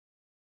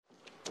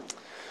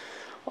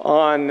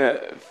On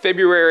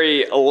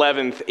February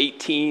 11th,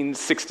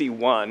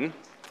 1861,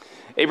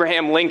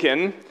 Abraham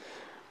Lincoln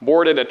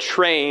boarded a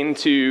train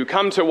to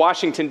come to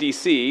Washington,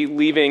 D.C.,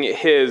 leaving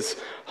his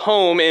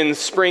home in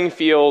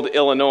Springfield,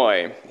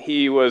 Illinois.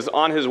 He was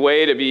on his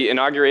way to be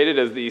inaugurated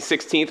as the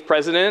 16th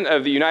President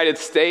of the United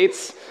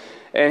States,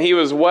 and he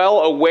was well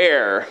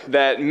aware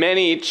that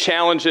many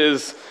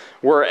challenges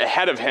were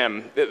ahead of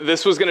him.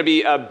 This was going to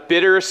be a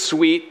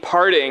bittersweet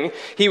parting.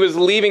 He was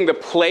leaving the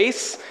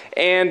place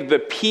and the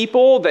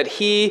people that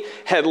he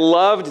had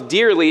loved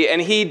dearly,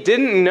 and he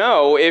didn't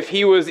know if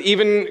he was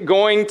even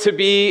going to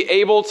be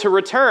able to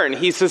return.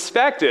 He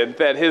suspected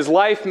that his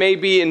life may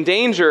be in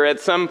danger at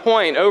some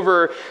point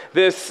over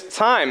this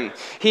time.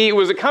 He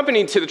was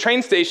accompanied to the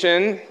train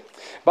station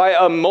by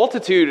a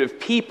multitude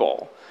of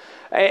people.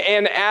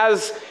 And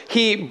as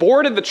he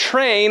boarded the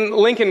train,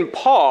 Lincoln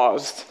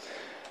paused.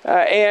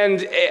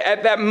 And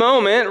at that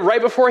moment,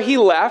 right before he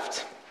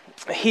left,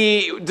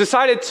 he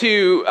decided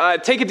to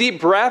take a deep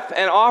breath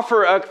and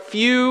offer a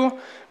few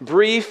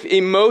brief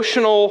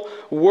emotional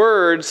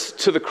words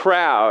to the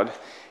crowd.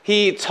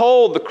 He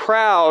told the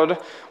crowd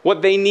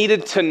what they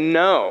needed to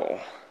know.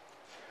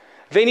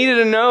 They needed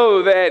to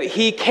know that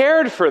he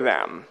cared for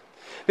them.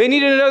 They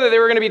needed to know that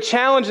there were going to be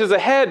challenges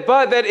ahead,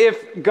 but that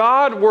if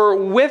God were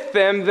with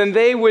them, then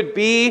they would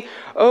be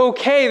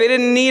okay. They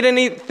didn't need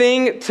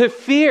anything to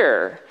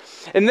fear.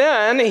 And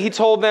then he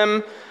told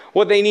them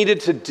what they needed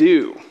to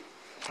do.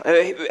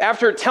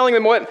 After telling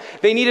them what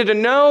they needed to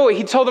know,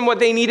 he told them what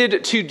they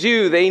needed to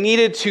do. They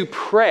needed to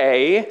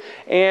pray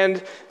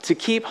and to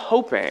keep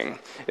hoping.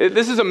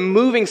 This is a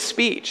moving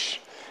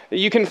speech.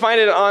 You can find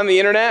it on the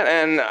internet,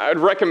 and I'd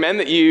recommend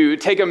that you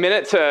take a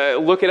minute to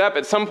look it up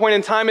at some point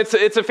in time. It's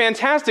a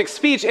fantastic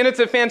speech, and it's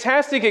a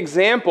fantastic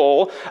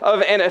example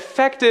of an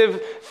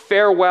effective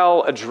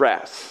farewell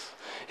address.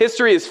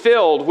 History is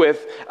filled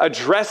with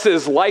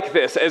addresses like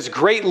this as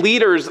great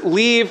leaders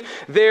leave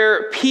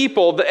their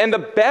people. And the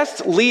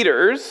best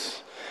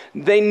leaders,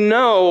 they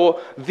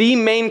know the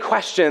main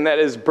question that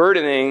is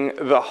burdening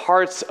the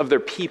hearts of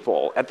their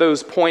people at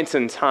those points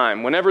in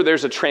time. Whenever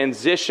there's a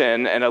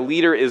transition and a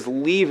leader is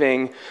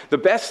leaving, the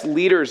best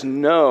leaders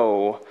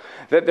know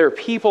that their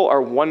people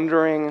are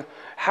wondering,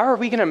 how are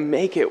we going to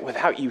make it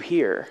without you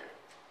here?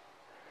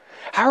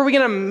 How are we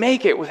going to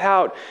make it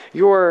without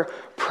your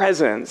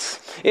presence?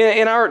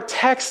 In our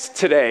text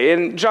today,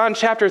 in John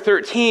chapter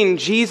 13,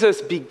 Jesus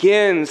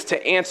begins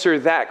to answer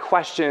that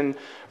question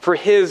for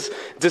his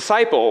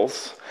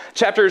disciples.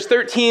 Chapters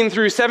 13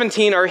 through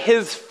 17 are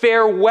his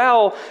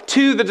farewell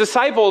to the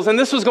disciples, and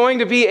this was going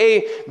to be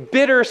a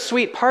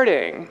bittersweet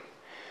parting.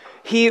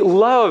 He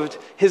loved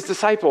his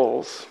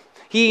disciples.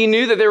 He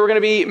knew that there were going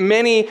to be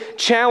many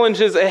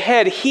challenges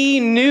ahead. He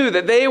knew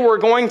that they were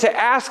going to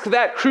ask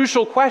that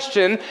crucial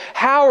question,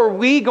 how are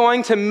we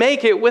going to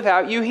make it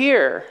without you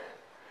here?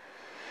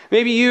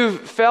 Maybe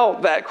you've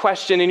felt that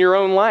question in your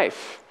own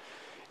life,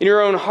 in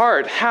your own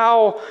heart.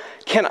 How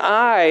can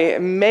I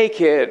make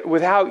it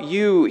without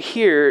you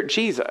here,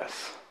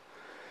 Jesus?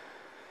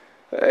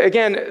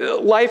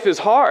 Again, life is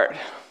hard.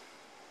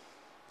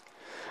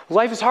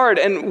 Life is hard,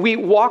 and we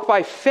walk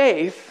by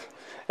faith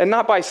and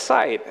not by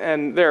sight.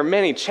 And there are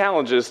many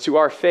challenges to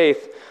our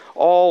faith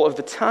all of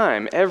the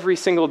time, every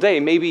single day.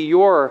 Maybe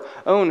your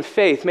own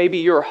faith, maybe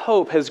your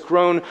hope has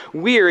grown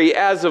weary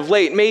as of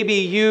late. Maybe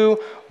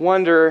you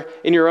wonder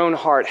in your own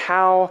heart,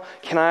 how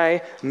can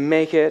I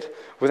make it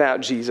without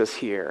Jesus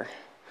here?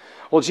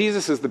 Well,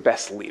 Jesus is the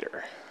best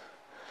leader.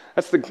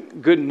 That's the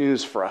good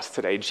news for us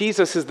today.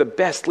 Jesus is the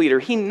best leader.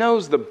 He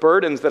knows the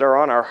burdens that are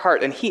on our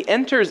heart, and he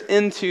enters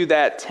into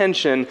that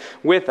tension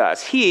with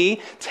us.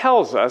 He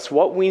tells us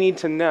what we need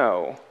to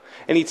know,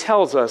 and he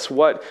tells us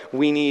what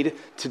we need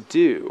to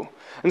do.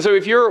 And so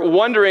if you're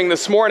wondering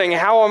this morning,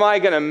 how am I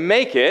going to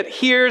make it?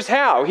 Here's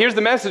how. Here's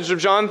the message of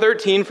John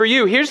 13 for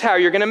you. Here's how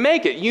you're going to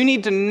make it. You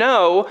need to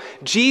know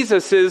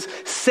Jesus'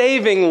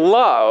 saving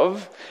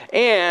love,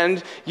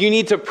 and you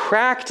need to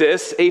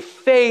practice a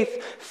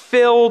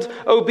faith-filled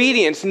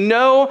obedience.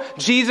 Know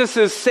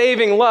Jesus'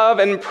 saving love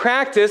and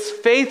practice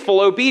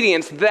faithful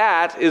obedience.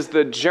 That is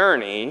the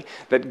journey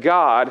that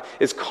God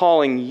is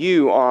calling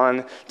you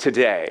on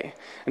today.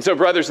 And so,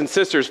 brothers and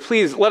sisters,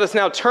 please let us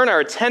now turn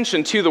our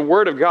attention to the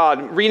Word of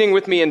God. Reading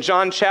with me in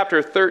John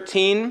chapter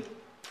 13,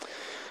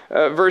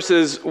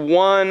 verses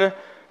 1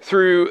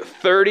 through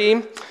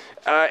 30.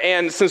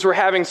 And since we're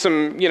having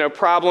some,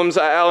 problems,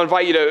 I'll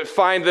invite you to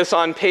find this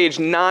on page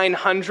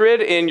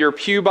 900 in your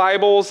pew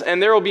Bibles, and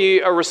there will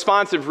be a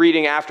responsive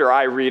reading after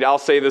I read. I'll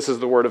say this is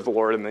the word of the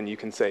Lord, and then you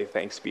can say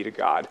thanks be to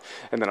God,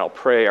 and then I'll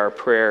pray our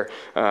prayer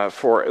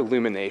for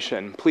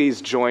illumination.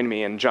 Please join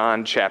me in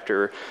John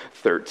chapter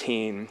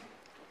 13.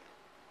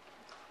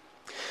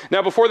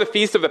 Now, before the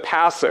feast of the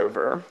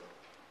Passover,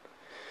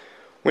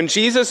 when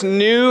Jesus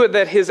knew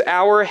that his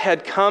hour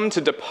had come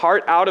to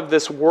depart out of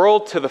this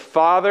world to the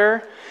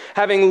Father,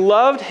 having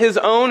loved his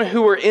own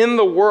who were in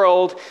the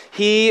world,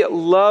 he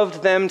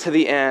loved them to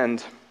the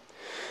end.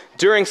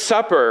 During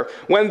supper,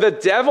 when the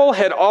devil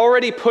had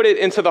already put it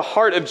into the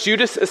heart of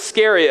Judas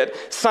Iscariot,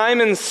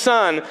 Simon's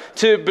son,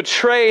 to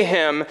betray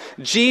him,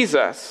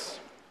 Jesus,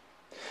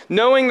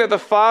 knowing that the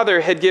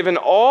Father had given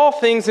all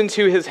things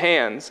into his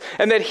hands,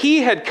 and that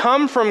he had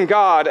come from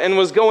God and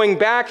was going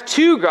back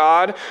to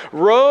God,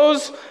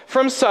 rose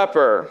from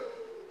supper.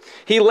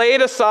 He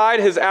laid aside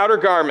his outer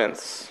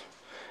garments,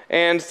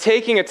 and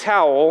taking a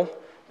towel,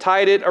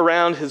 tied it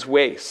around his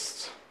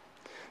waist.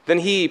 Then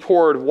he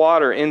poured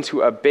water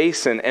into a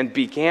basin and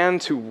began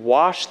to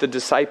wash the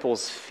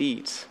disciples'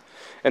 feet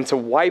and to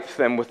wipe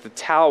them with the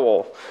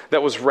towel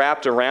that was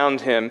wrapped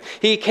around him.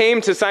 He came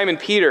to Simon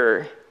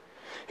Peter,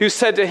 who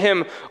said to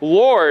him,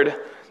 "Lord,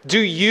 do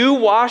you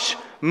wash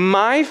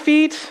my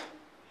feet?"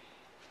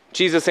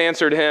 Jesus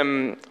answered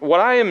him, "What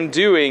I am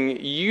doing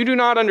you do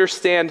not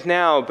understand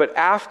now, but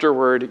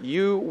afterward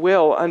you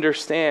will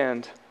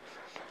understand."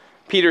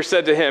 Peter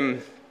said to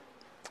him,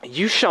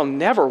 "You shall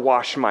never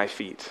wash my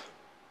feet."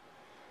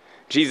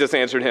 Jesus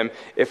answered him,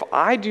 "If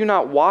I do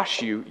not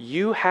wash you,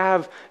 you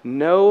have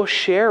no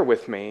share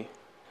with me."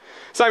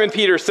 Simon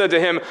Peter said to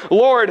him,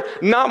 "Lord,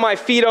 not my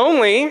feet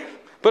only,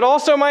 but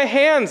also my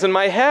hands and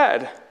my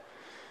head."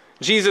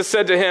 Jesus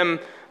said to him,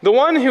 "The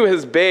one who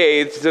has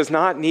bathed does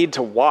not need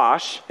to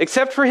wash,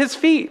 except for his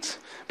feet,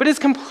 but is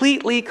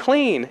completely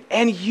clean.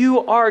 And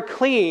you are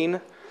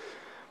clean,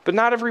 but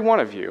not every one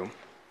of you."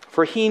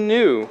 For he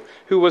knew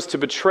who was to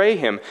betray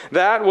him.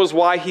 That was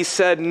why he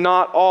said,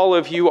 "Not all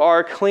of you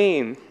are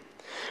clean."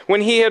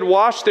 When he had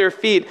washed their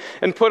feet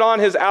and put on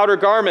his outer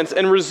garments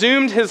and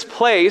resumed his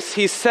place,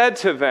 he said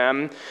to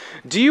them,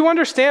 "Do you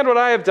understand what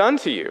I have done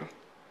to you?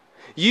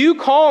 You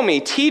call me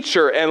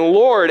teacher and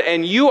Lord,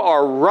 and you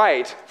are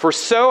right, for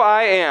so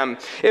I am.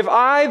 If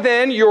I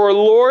then, your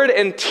Lord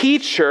and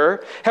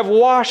teacher, have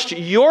washed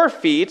your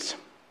feet,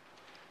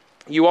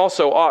 you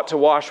also ought to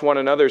wash one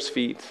another's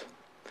feet.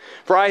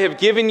 For I have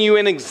given you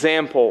an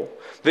example,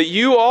 that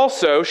you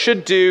also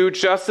should do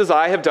just as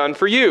I have done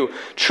for you.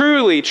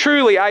 Truly,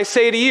 truly, I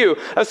say to you,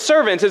 a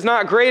servant is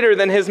not greater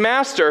than his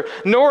master,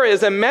 nor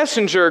is a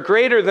messenger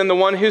greater than the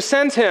one who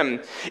sent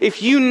him.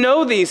 If you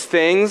know these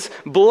things,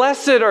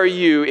 blessed are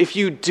you if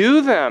you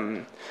do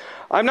them.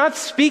 I'm not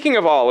speaking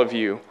of all of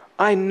you.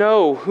 I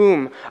know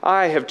whom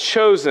I have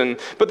chosen,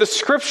 but the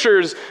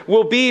scriptures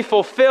will be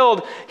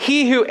fulfilled.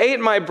 He who ate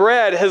my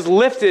bread has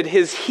lifted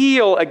his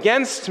heel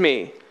against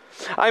me.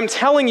 I'm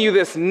telling you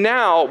this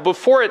now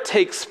before it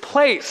takes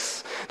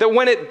place, that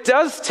when it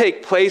does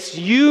take place,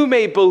 you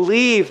may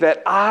believe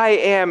that I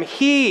am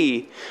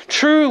he.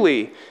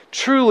 Truly,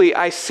 truly,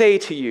 I say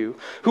to you,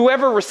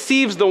 whoever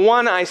receives the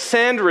one I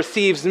send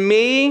receives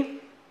me,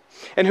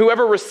 and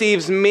whoever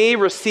receives me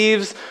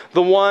receives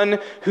the one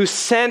who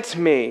sent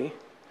me."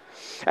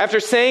 After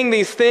saying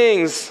these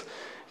things,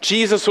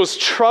 Jesus was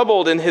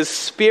troubled in his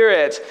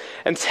spirit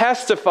and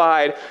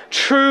testified,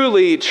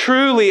 "Truly,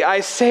 truly, I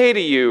say to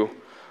you,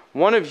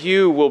 one of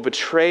you will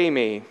betray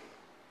me."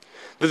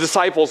 The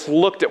disciples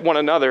looked at one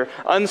another,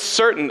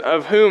 uncertain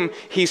of whom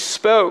he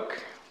spoke.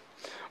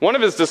 One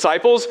of his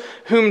disciples,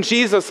 whom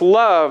Jesus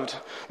loved,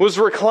 was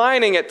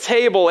reclining at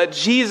table at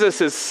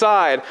Jesus'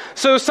 side.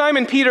 So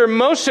Simon Peter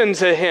motioned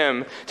to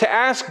him to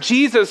ask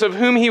Jesus of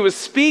whom he was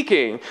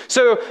speaking.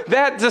 So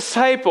that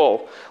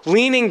disciple,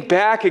 leaning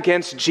back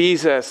against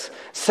Jesus,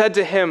 said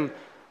to him,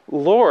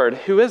 "Lord,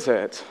 who is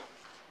it?"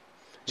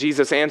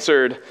 Jesus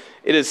answered,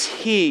 "It is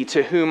he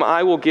to whom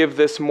I will give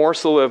this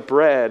morsel of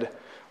bread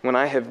when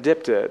I have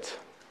dipped it."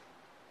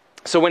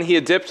 So when he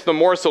had dipped the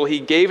morsel,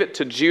 he gave it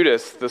to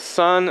Judas, the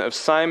son of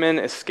Simon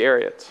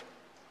Iscariot.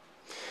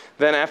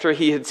 Then after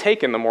he had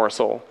taken the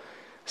morsel,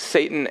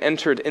 Satan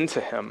entered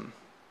into him.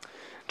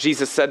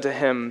 Jesus said to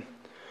him,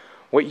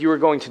 "What you are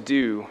going to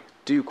do,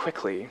 do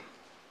quickly."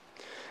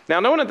 Now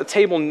no one at the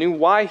table knew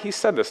why he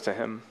said this to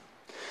him.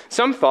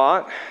 Some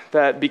thought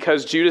that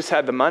because Judas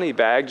had the money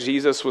bag,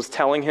 Jesus was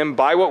telling him,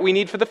 "Buy what we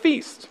need for the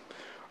feast,"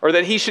 or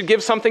that he should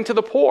give something to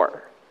the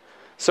poor.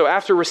 So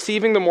after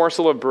receiving the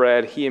morsel of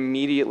bread, he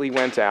immediately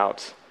went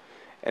out,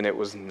 and it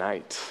was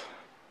night.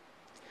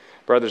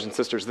 Brothers and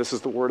sisters, this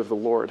is the word of the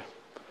Lord.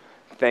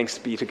 Thanks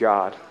be to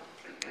God.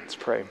 Let's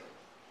pray.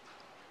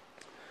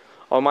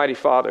 Almighty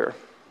Father,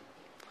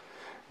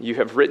 you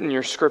have written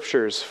your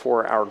scriptures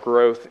for our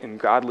growth in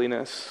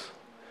godliness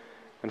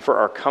and for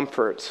our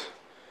comfort,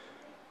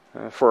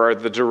 for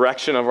the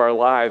direction of our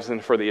lives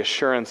and for the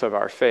assurance of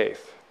our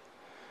faith.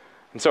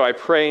 And so I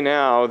pray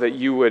now that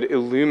you would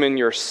illumine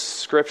your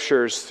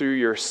scriptures through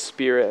your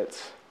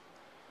Spirit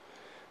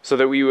so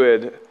that we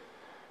would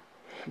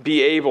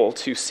be able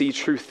to see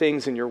true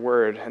things in your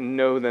word and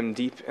know them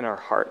deep in our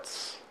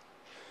hearts.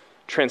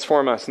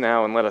 Transform us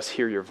now and let us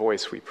hear your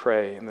voice, we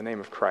pray, in the name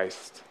of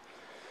Christ.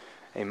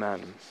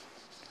 Amen.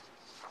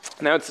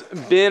 Now, it's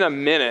been a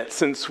minute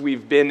since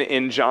we've been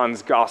in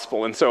John's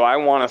gospel, and so I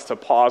want us to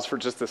pause for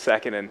just a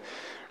second and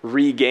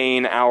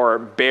regain our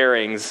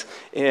bearings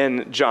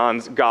in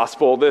John's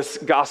gospel. This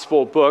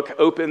gospel book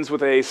opens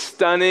with a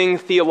stunning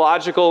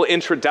theological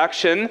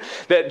introduction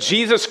that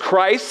Jesus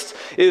Christ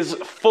is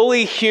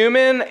fully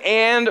human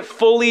and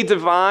fully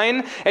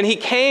divine, and he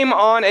came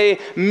on a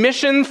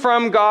mission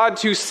from God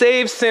to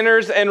save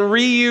sinners and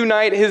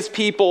reunite his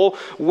people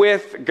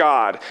with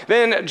God.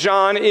 Then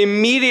John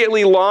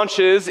immediately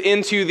launches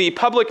into the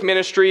public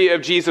ministry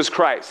of Jesus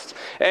Christ.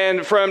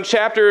 And from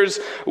chapters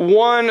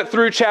 1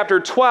 through chapter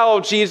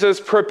 12, Jesus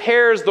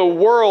prepares the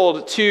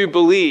world to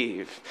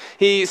believe.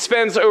 He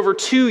spends over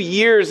 2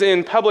 years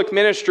in public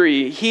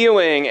ministry,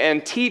 healing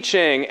and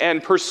teaching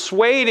and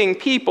persuading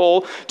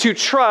people to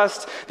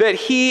trust that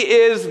he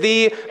is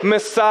the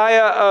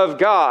Messiah of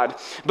God.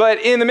 But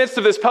in the midst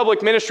of this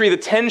public ministry, the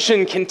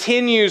tension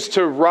continues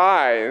to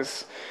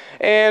rise.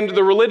 And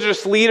the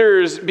religious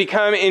leaders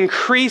become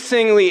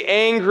increasingly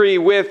angry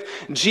with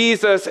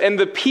Jesus, and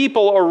the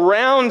people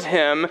around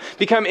him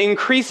become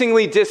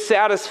increasingly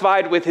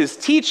dissatisfied with his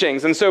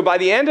teachings. And so by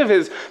the end of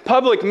his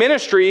public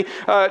ministry,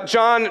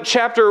 John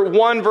chapter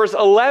 1 verse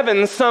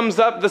 11 sums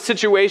up the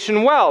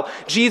situation well.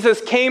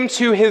 Jesus came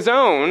to his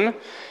own,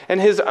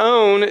 and his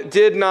own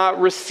did not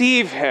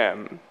receive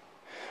him.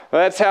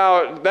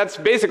 That's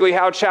basically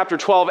how chapter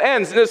 12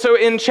 ends. So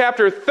in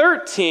chapter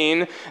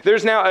 13,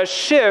 there's now a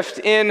shift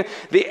in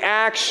the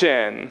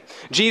action.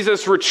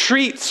 Jesus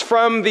retreats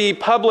from the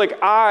public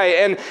eye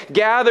and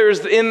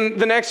gathers in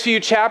the next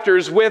few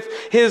chapters with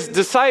his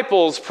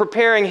disciples,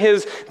 preparing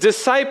his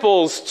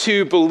disciples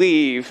to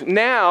believe.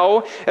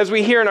 Now, as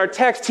we hear in our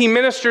text, he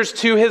ministers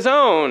to his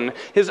own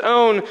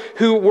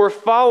who were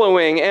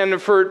following and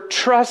who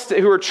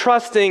are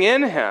trusting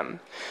in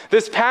him.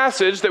 This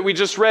passage that we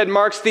just read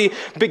marks the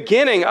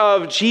beginning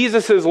of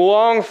Jesus'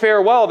 long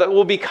farewell that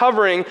we'll be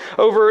covering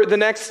over the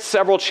next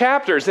several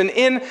chapters. And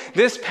in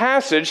this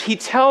passage, he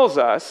tells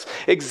us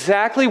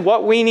exactly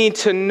what we need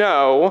to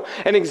know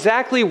and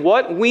exactly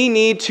what we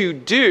need to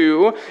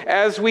do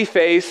as we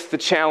face the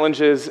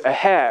challenges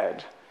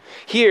ahead.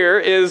 Here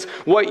is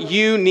what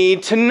you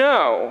need to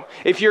know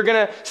if you're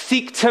going to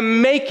seek to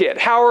make it.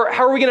 How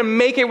are we going to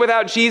make it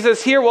without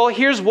Jesus here? Well,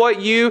 here's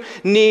what you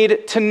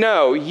need to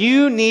know.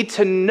 You need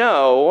to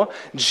know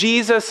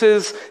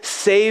Jesus'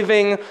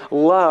 saving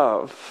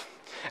love.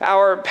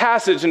 Our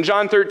passage in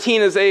John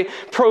 13 is a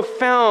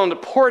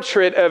profound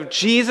portrait of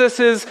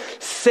Jesus'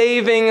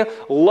 saving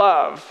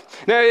love.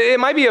 Now, it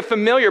might be a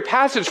familiar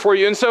passage for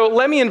you, and so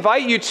let me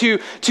invite you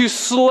to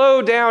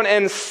slow down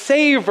and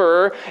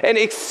savor and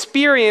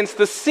experience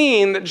the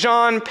scene that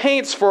John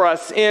paints for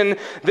us in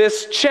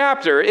this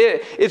chapter.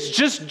 It's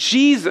just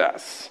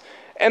Jesus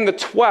and the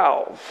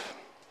 12.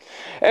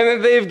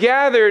 And they've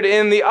gathered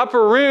in the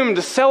upper room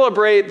to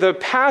celebrate the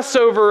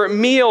Passover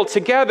meal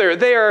together.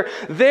 They are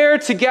there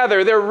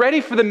together. They're ready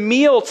for the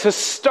meal to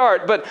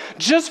start. But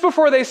just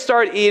before they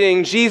start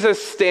eating,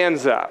 Jesus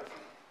stands up.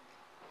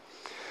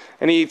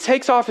 And he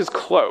takes off his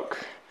cloak.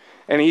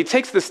 And he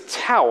takes this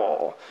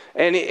towel.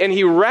 And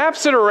he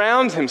wraps it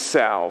around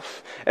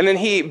himself. And then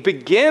he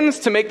begins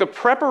to make the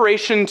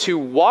preparation to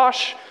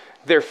wash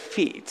their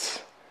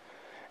feet.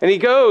 And he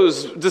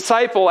goes,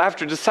 disciple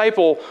after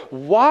disciple,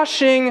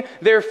 washing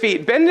their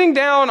feet, bending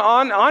down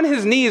on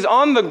his knees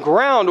on the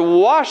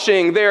ground,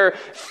 washing their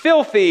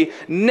filthy,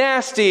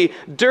 nasty,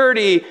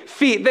 dirty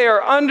feet. They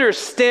are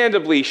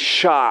understandably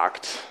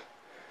shocked.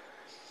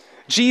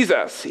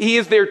 Jesus, he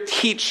is their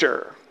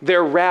teacher,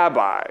 their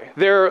rabbi,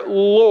 their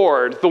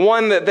Lord, the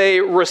one that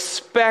they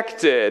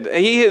respected.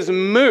 He has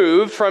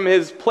moved from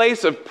his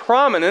place of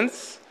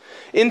prominence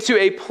into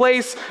a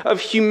place of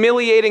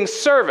humiliating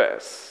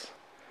service.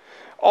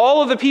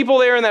 All of the people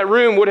there in that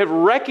room would have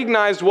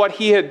recognized what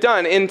he had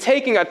done. In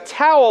taking a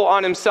towel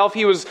on himself,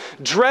 he was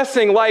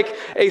dressing like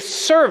a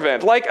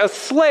servant, like a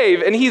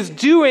slave, and he's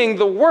doing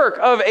the work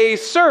of a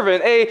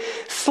servant, a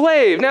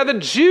slave. Now, the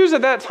Jews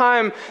at that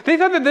time, they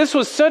thought that this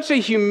was such a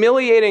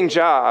humiliating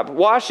job,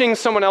 washing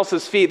someone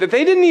else's feet, that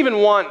they didn't even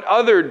want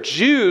other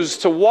Jews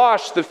to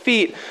wash the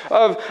feet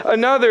of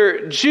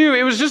another Jew.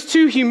 It was just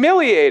too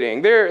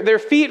humiliating. Their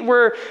feet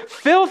were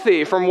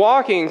filthy from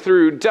walking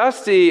through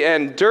dusty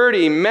and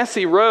dirty,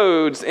 messy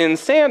roads in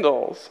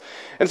sandals.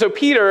 And so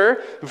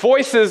Peter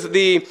voices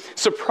the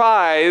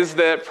surprise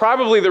that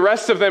probably the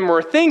rest of them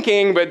were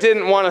thinking but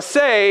didn't want to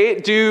say,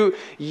 "Do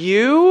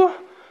you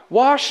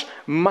wash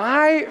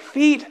my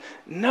feet?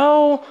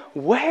 No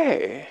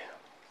way."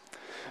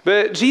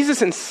 But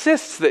Jesus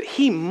insists that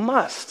he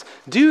must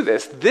do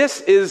this. This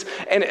is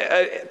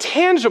a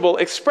tangible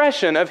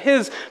expression of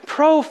his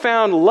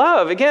profound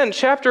love. Again,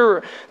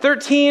 chapter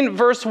 13,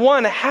 verse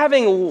 1,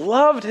 having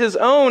loved his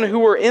own who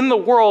were in the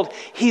world,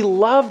 he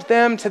loved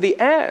them to the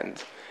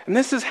end. And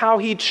this is how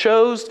he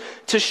chose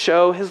to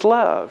show his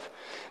love.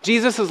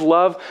 Jesus'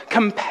 love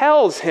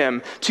compels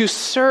him to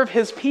serve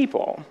his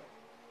people.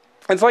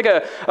 It's like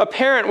a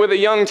parent with a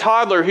young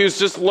toddler who's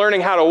just learning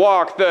how to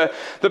walk.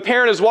 The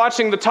parent is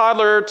watching the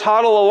toddler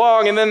toddle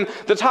along, and then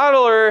the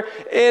toddler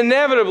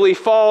inevitably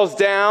falls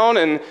down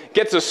and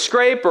gets a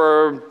scrape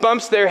or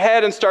bumps their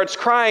head and starts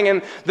crying,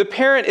 and the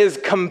parent is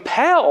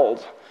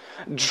compelled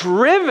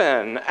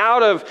driven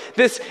out of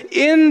this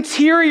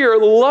interior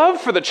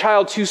love for the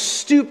child to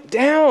stoop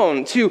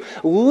down, to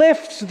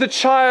lift the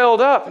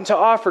child up, and to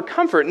offer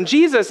comfort. And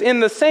Jesus, in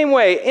the same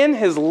way, in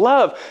his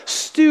love,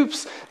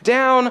 stoops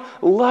down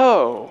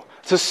low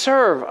to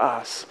serve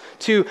us,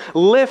 to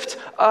lift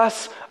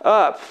us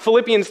up.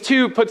 Philippians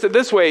 2 puts it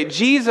this way: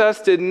 Jesus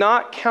did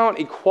not count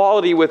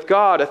equality with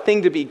God a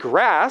thing to be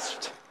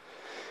grasped,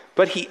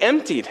 but he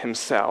emptied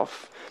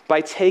himself by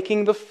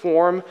taking the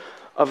form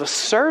of a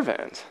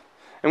servant.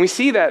 And we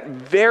see that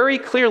very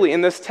clearly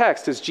in this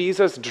text as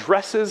Jesus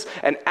dresses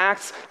and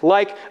acts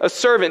like a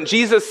servant.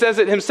 Jesus says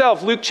it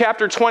himself, Luke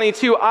chapter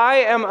 22, "I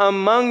am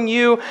among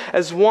you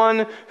as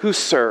one who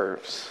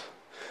serves."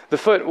 The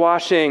foot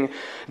washing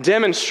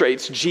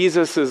demonstrates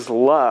Jesus'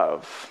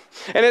 love.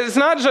 And it's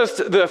not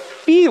just the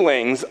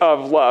feelings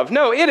of love.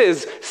 No, it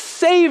is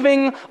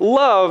saving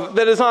love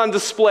that is on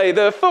display.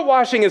 The foot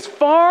washing is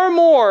far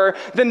more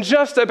than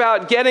just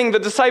about getting the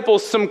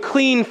disciples some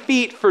clean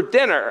feet for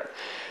dinner.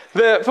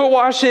 The foot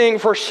washing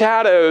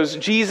foreshadows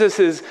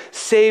Jesus'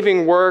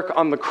 saving work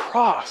on the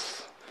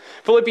cross.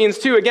 Philippians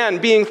 2, again,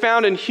 being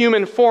found in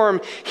human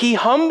form, he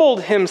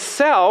humbled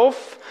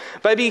himself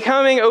by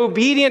becoming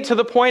obedient to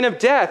the point of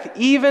death,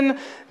 even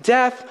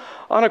death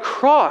on a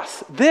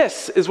cross.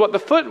 This is what the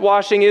foot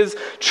washing is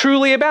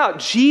truly about.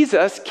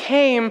 Jesus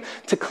came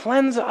to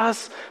cleanse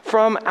us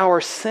from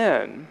our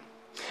sin.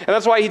 And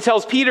that's why he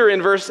tells Peter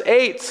in verse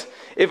 8,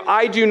 "If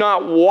I do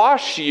not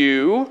wash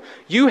you,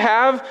 you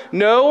have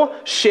no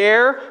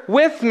share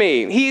with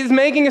me." He's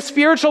making a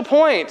spiritual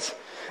point.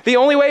 The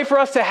only way for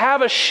us to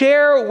have a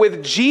share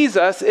with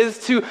Jesus is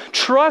to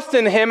trust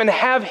in him and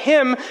have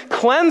him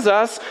cleanse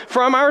us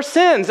from our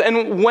sins.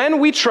 And when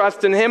we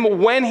trust in him,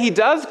 when he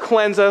does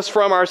cleanse us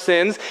from our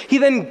sins, he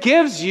then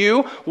gives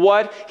you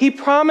what he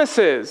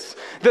promises.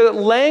 The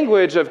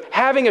language of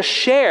having a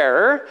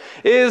share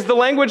is the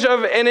language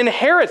of an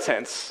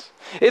inheritance.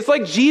 It's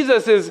like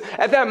Jesus is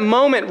at that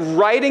moment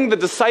writing the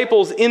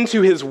disciples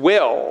into his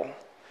will.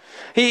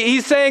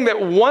 He's saying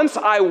that once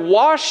I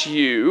wash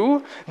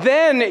you,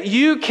 then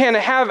you can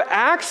have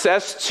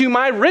access to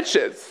my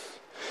riches.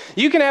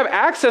 You can have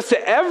access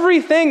to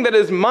everything that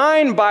is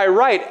mine by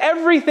right.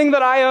 Everything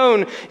that I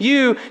own,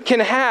 you can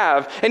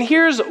have. And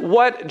here's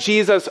what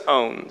Jesus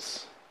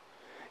owns.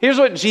 Here's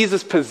what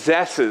Jesus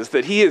possesses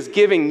that he is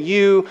giving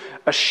you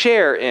a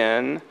share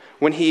in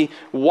when he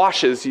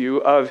washes you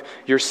of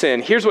your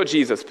sin. Here's what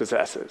Jesus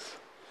possesses.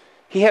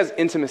 He has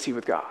intimacy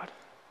with God.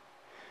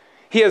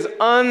 He has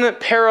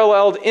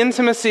unparalleled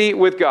intimacy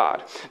with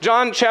God.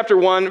 John chapter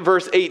 1,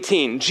 verse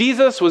 18.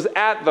 Jesus was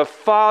at the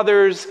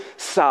Father's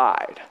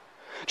side.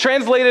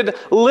 Translated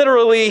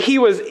literally, he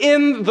was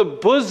in the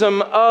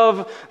bosom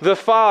of the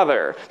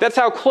Father. That's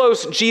how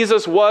close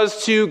Jesus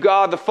was to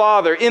God the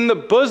Father, in the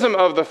bosom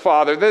of the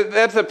Father.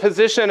 That's a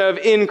position of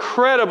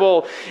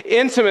incredible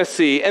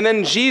intimacy. And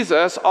then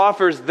Jesus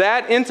offers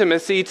that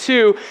intimacy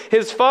to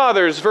his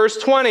Father's. Verse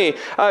 20,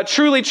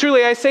 "Truly,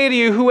 truly, I say to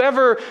you,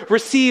 whoever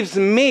receives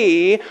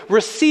me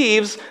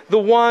receives the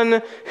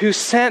one who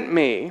sent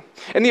me."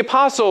 And the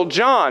Apostle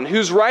John,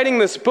 who's writing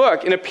this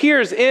book and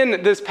appears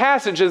in this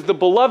passage as the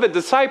beloved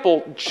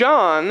disciple,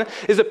 John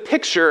is a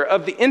picture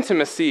of the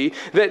intimacy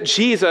that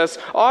Jesus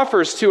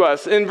offers to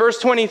us. In verse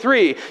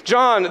 23,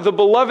 John, the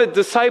beloved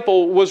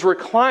disciple, was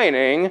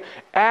reclining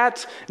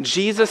at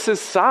Jesus'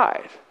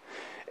 side.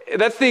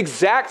 That's the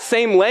exact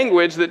same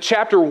language that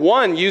chapter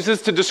 1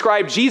 uses to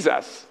describe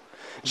Jesus.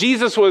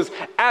 Jesus was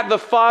at the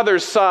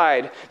Father's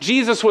side.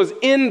 Jesus was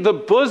in the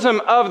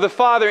bosom of the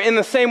Father. In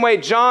the same way,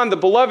 John, the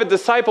beloved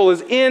disciple,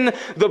 is in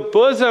the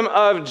bosom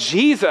of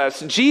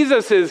Jesus.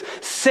 Jesus'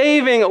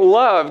 saving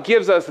love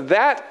gives us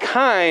that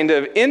kind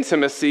of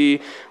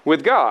intimacy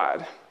with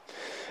God.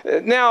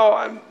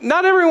 Now,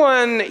 not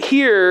everyone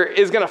here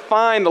is going to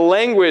find the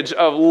language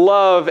of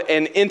love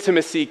and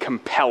intimacy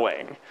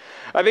compelling.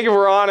 I think if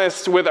we're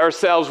honest with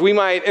ourselves, we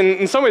might,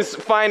 in some ways,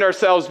 find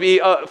ourselves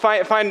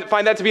find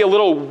that to be a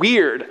little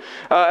weird.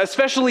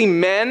 Especially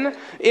men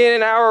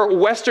in our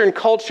Western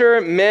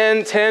culture,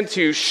 men tend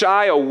to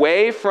shy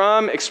away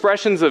from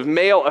expressions of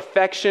male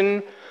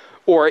affection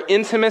or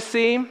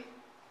intimacy.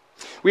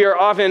 We are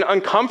often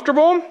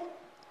uncomfortable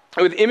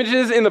with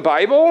images in the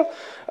Bible,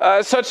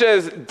 such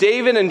as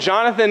David and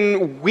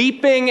Jonathan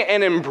weeping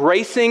and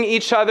embracing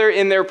each other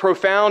in their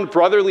profound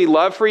brotherly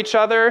love for each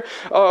other,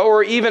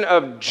 or even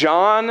of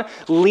John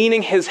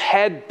leaning his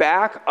head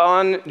back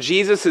on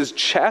Jesus'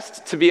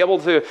 chest to be able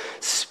to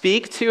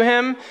speak to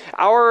him.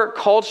 Our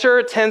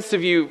culture tends to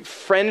view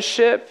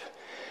friendship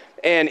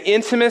and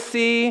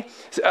intimacy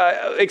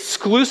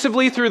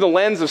exclusively through the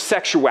lens of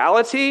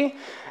sexuality.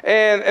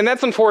 And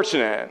that's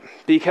unfortunate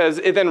because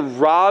it then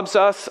robs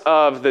us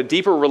of the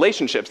deeper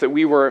relationships that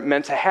we were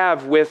meant to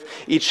have with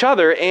each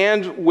other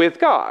and with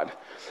God.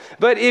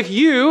 But if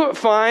you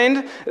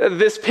find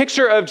this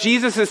picture of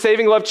Jesus'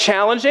 saving love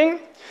challenging,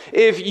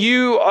 if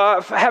you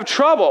have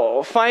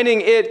trouble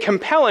finding it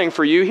compelling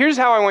for you, here's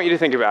how I want you to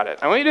think about it.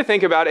 I want you to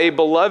think about a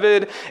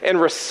beloved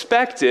and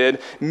respected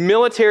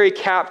military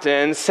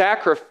captain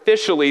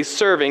sacrificially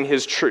serving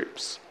his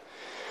troops.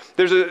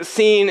 There's a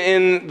scene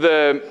in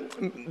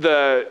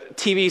the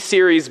TV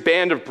series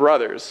Band of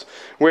Brothers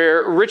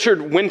where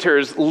Richard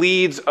Winters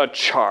leads a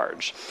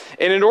charge.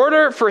 And in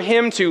order for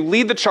him to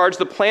lead the charge,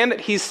 the plan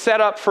that he's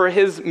set up for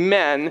his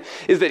men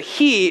is that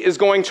he is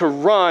going to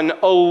run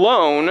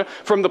alone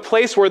from the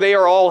place where they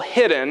are all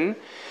hidden.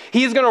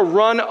 He's going to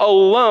run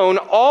alone,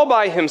 all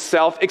by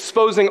himself,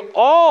 exposing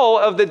all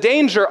of the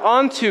danger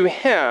onto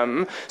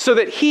him so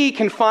that he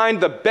can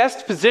find the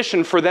best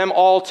position for them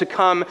all to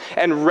come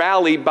and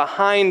rally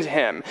behind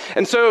him.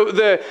 And so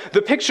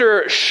the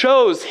picture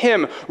shows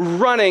him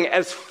running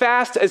as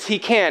fast as he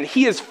can.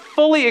 He is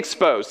fully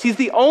exposed. He's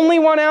the only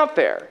one out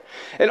there.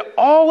 And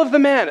all of the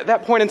men at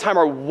that point in time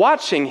are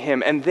watching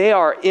him, and they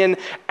are in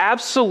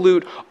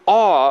absolute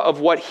awe of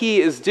what he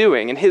is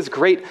doing and his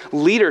great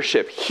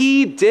leadership.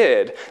 He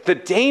did the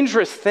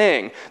dangerous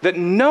thing that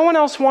no one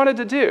else wanted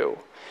to do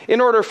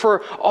in order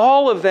for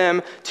all of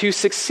them to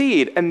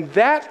succeed. And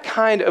that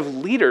kind of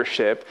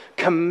leadership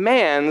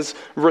commands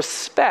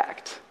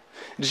respect.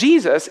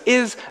 Jesus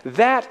is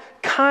that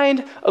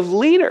kind of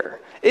leader.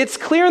 It's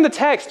clear in the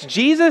text,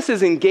 Jesus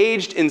is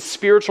engaged in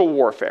spiritual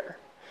warfare.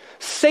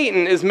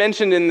 Satan is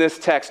mentioned in this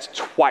text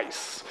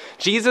twice.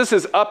 Jesus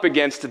is up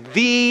against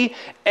the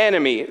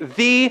enemy,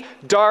 the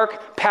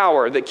dark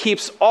power that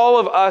keeps all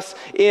of us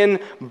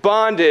in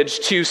bondage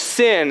to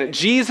sin.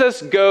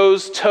 Jesus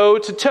goes toe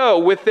to toe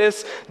with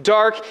this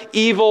dark,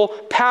 evil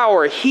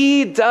power.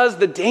 He does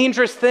the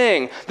dangerous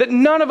thing that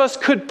none of us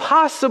could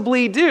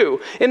possibly do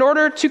in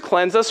order to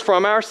cleanse us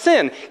from our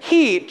sin.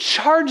 He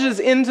charges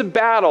into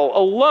battle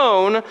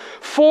alone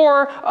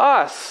for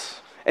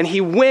us, and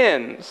he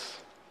wins.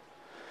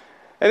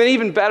 And then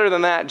even better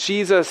than that,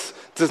 Jesus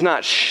does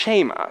not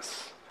shame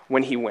us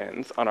when he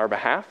wins on our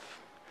behalf.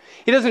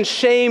 He doesn't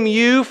shame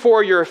you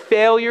for your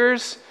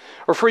failures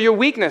or for your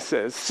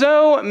weaknesses.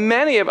 So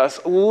many of us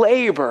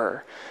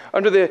labor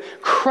under the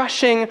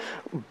crushing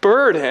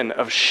burden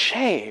of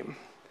shame.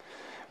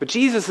 But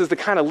Jesus is the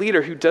kind of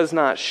leader who does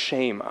not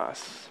shame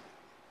us.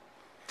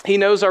 He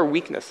knows our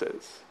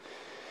weaknesses.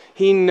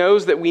 He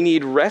knows that we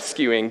need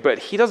rescuing, but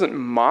he doesn't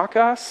mock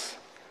us.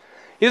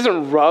 He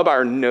doesn't rub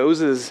our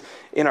noses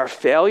in our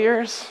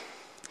failures.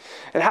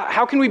 And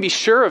how can we be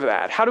sure of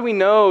that? How do we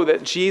know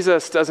that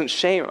Jesus doesn't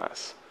shame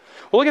us?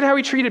 Well, look at how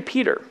he treated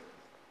Peter.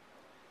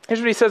 Here's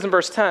what he says in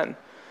verse 10.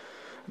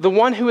 The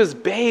one who is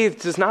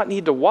bathed does not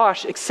need to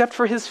wash except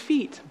for his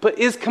feet, but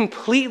is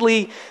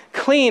completely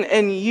clean,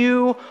 and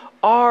you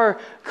are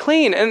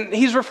clean. And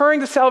he's referring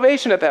to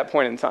salvation at that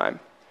point in time.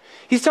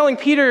 He's telling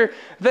Peter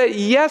that,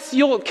 yes,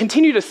 you'll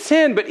continue to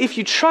sin, but if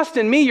you trust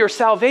in me, your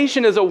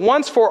salvation is a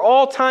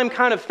once-for-all-time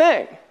kind of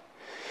thing.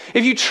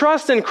 If you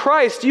trust in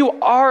Christ, you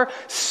are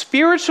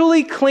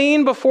spiritually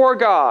clean before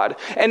God.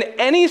 And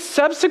any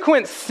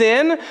subsequent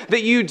sin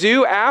that you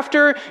do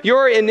after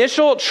your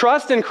initial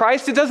trust in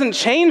Christ, it doesn't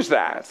change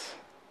that.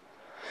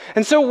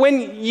 And so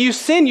when you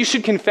sin, you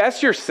should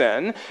confess your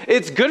sin.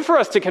 It's good for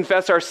us to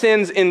confess our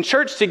sins in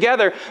church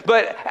together,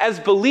 but as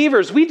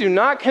believers, we do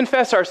not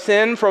confess our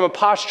sin from a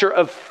posture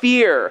of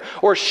fear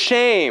or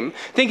shame,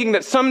 thinking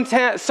that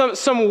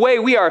some way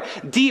we are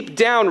deep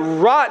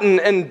down rotten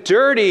and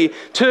dirty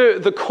to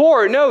the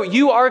core. No,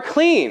 you are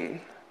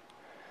clean.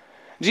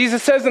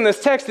 Jesus says in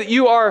this text that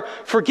you are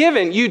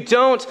forgiven. You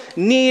don't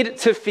need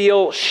to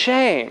feel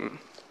shame.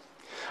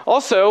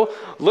 Also,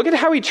 look at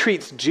how he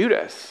treats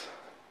Judas.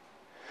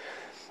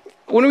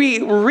 When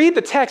we read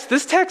the text,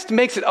 this text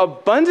makes it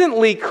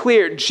abundantly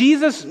clear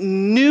Jesus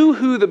knew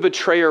who the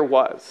betrayer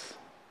was.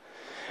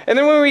 And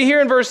then when we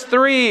hear in verse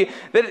 3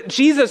 that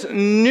Jesus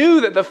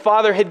knew that the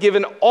Father had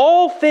given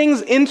all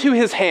things into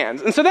his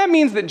hands. And so that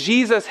means that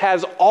Jesus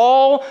has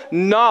all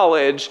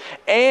knowledge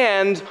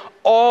and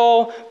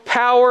all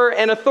power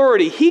and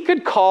authority. He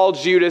could call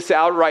Judas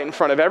out right in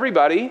front of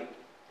everybody.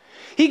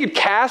 He could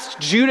cast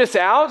Judas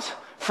out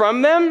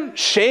from them,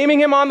 shaming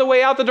him on the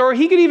way out the door.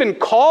 He could even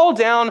call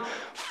down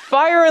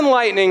fire and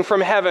lightning from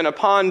heaven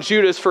upon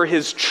Judas for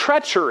his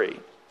treachery.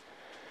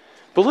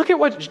 But look at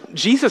what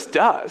Jesus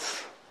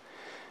does.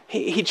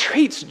 He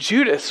treats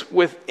Judas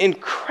with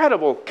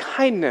incredible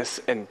kindness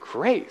and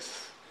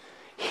grace.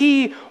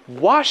 He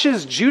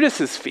washes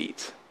Judas's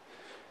feet.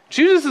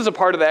 Judas is a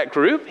part of that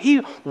group.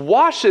 He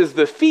washes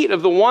the feet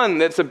of the one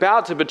that's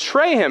about to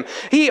betray him.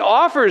 He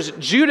offers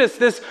Judas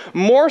this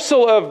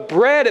morsel of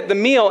bread at the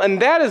meal,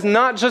 and that is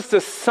not just a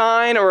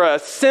sign or a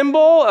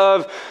symbol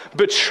of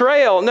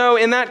betrayal. No,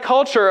 in that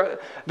culture,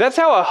 that's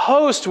how a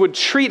host would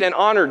treat an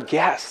honored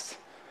guest.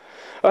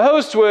 A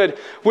host would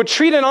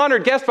treat an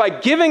honored guest by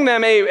giving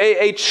them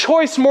a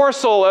choice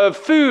morsel of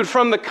food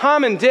from the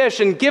common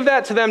dish and give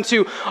that to them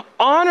to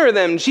honor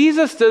them.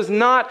 Jesus does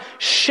not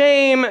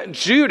shame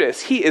Judas.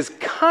 He is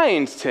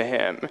kind to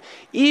him,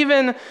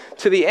 even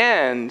to the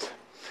end.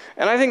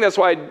 And I think that's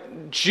why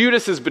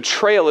Judas's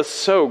betrayal is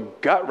so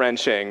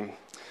gut-wrenching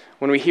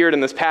when we hear it in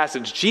this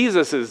passage.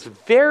 Jesus is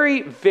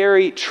very,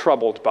 very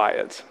troubled by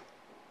it.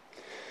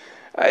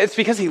 It's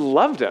because he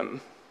loved him.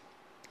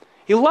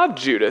 He loved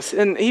Judas,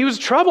 and he was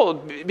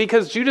troubled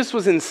because Judas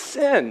was in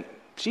sin.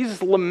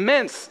 Jesus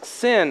laments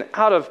sin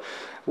out of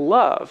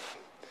love.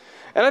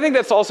 And I think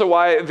that's also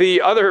why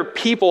the other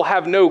people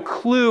have no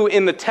clue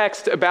in the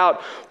text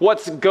about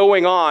what's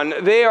going on.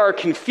 They are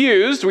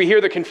confused. We hear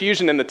the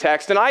confusion in the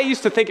text. And I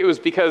used to think it was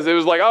because it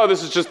was like, oh,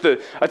 this is just a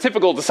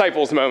typical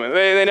disciples moment.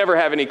 They never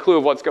have any clue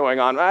of what's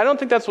going on. I don't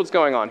think that's what's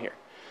going on here.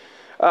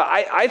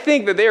 I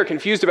think that they are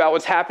confused about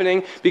what's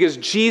happening because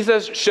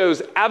Jesus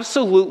shows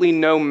absolutely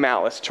no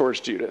malice towards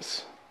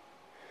Judas.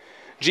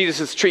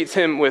 Jesus treats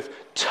him with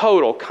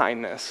total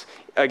kindness.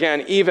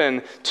 Again,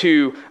 even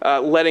to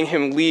letting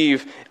him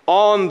leave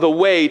on the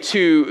way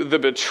to the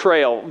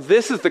betrayal.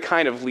 This is the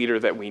kind of leader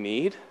that we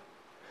need.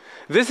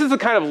 This is the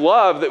kind of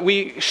love that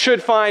we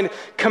should find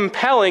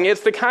compelling.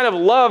 It's the kind of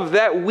love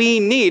that we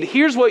need.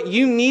 Here's what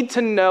you need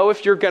to know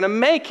if you're going to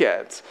make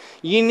it.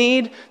 You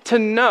need to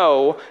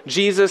know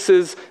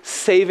Jesus'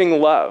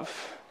 saving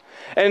love.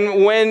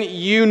 And when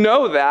you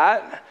know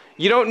that,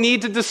 you don't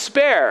need to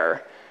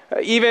despair,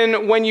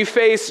 even when you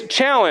face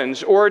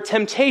challenge or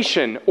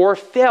temptation or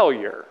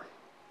failure.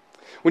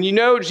 When you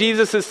know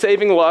Jesus'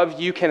 saving love,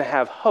 you can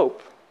have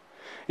hope.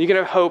 You can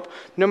have hope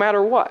no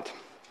matter what.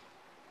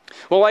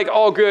 Well, like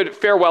all good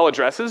farewell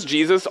addresses,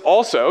 Jesus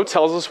also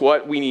tells us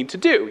what we need to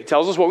do. He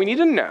tells us what we need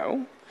to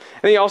know,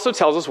 and he also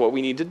tells us what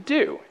we need to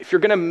do. If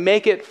you're going to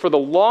make it for the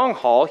long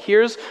haul,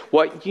 here's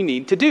what you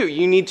need to do.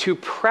 You need to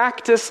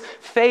practice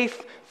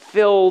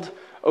faith-filled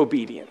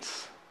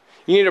obedience.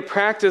 You need to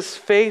practice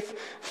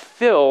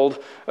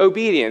faith-filled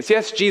obedience.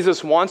 Yes,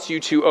 Jesus wants you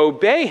to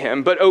obey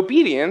him, but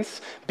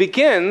obedience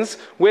begins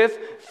with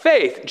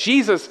faith.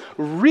 Jesus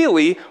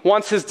really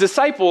wants his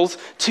disciples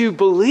to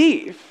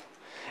believe.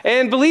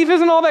 And belief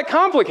isn't all that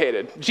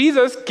complicated.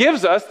 Jesus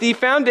gives us the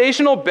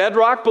foundational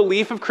bedrock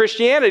belief of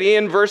Christianity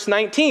in verse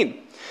 19.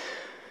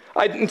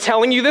 I'm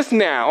telling you this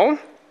now,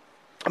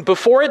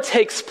 before it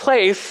takes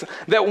place,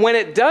 that when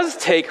it does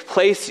take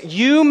place,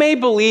 you may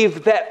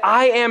believe that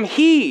I am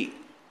he.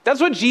 That's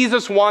what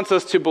Jesus wants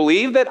us to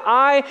believe, that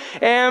I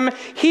am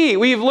he.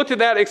 We've looked at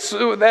that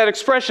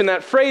expression,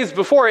 that phrase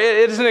before.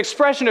 It is an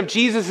expression of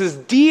Jesus'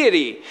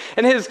 deity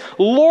and his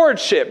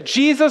lordship.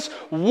 Jesus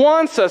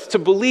wants us to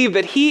believe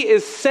that he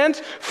is sent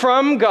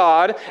from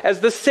God as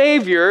the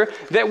Savior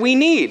that we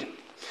need.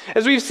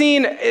 As we've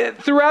seen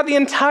throughout the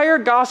entire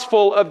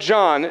Gospel of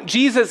John,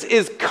 Jesus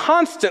is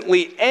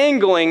constantly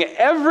angling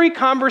every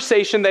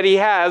conversation that he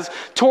has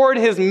toward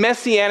his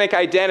messianic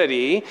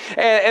identity,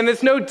 and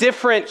it's no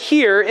different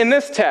here in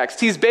this text.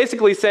 He's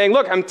basically saying,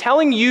 look, I'm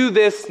telling you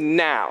this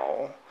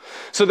now,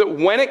 so that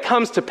when it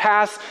comes to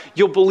pass,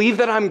 you'll believe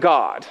that I'm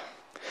God,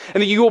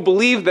 and that you will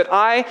believe that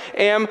I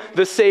am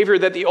the Savior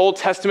that the Old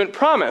Testament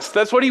promised.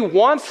 That's what he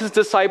wants his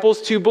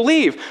disciples to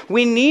believe.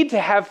 We need to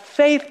have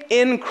faith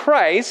in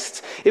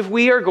Christ if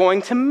we are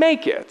going to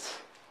make it.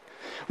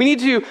 We need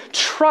to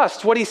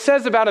trust what he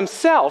says about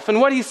himself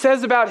and what he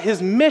says about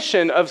his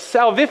mission of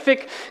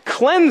salvific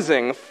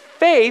cleansing.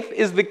 Faith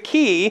is the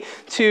key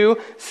to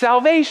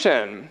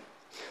salvation.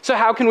 So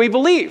how can we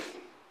believe?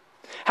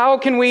 How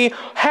can we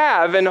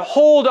have and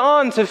hold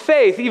on to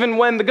faith even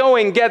when the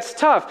going gets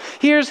tough?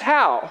 Here's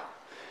how.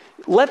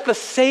 Let the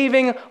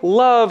saving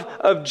love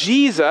of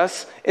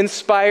Jesus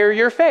inspire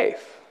your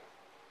faith.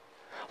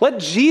 Let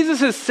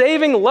Jesus'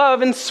 saving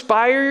love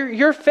inspire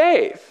your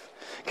faith.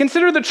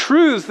 Consider the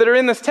truths that are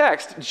in this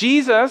text.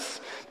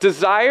 Jesus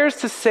desires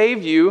to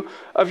save you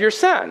of your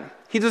sin.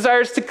 He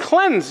desires to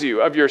cleanse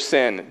you of your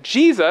sin.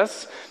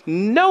 Jesus,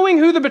 knowing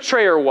who the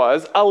betrayer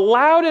was,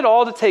 allowed it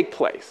all to take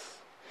place,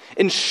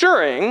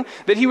 ensuring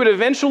that he would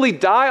eventually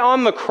die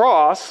on the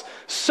cross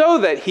so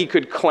that he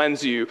could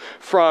cleanse you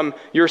from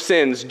your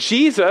sins.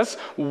 Jesus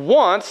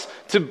wants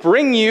to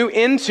bring you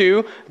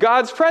into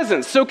God's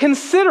presence. So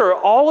consider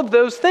all of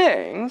those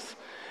things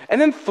and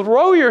then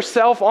throw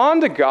yourself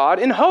onto God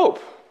in hope.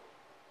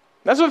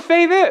 That's what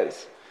faith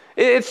is.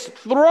 It's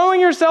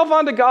throwing yourself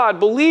onto God,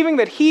 believing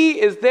that he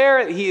is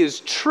there, that he is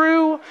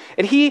true,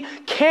 and he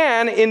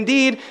can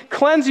indeed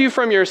cleanse you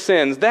from your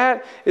sins.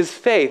 That is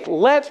faith.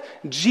 Let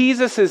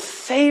Jesus'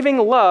 saving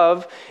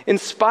love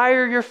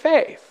inspire your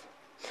faith.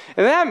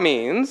 And that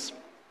means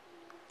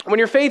when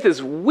your faith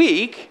is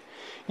weak,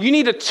 you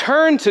need to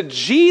turn to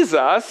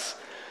Jesus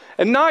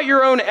and not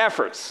your own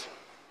efforts.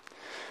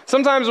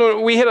 Sometimes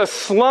when we hit a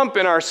slump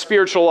in our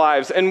spiritual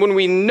lives, and when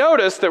we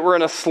notice that we're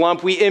in a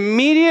slump, we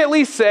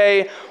immediately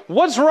say,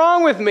 what's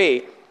wrong with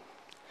me?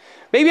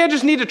 Maybe I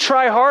just need to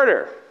try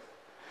harder.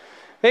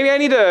 Maybe I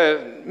need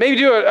to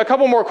do a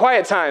couple more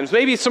quiet times,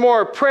 maybe some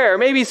more prayer,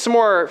 maybe some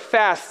more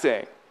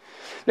fasting.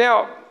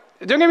 Now,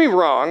 don't get me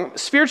wrong,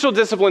 spiritual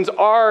disciplines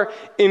are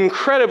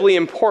incredibly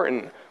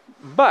important,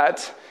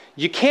 but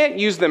you can't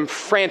use them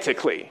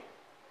frantically.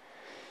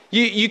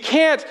 You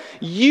can't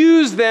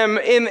use them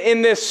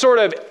in this sort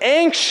of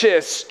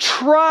anxious,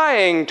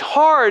 trying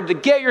hard to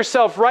get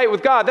yourself right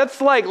with God.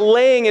 That's like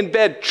laying in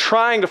bed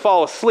trying to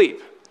fall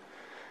asleep.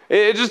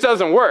 It just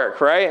doesn't work,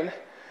 right?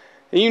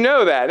 And you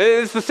know that.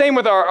 It's the same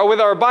with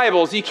our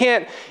Bibles. You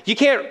can't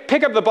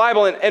pick up the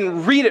Bible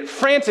and read it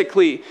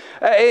frantically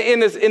in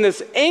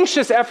this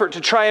anxious effort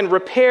to try and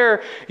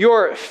repair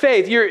your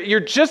faith. You're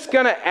just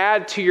going to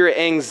add to your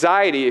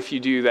anxiety if you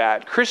do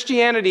that.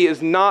 Christianity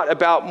is not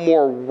about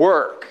more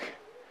work.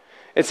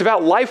 It's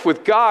about life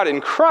with God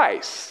in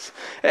Christ.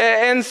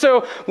 And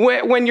so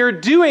when you're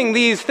doing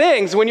these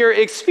things, when you're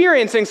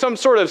experiencing some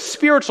sort of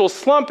spiritual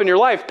slump in your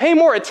life, pay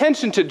more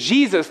attention to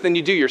Jesus than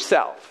you do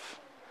yourself.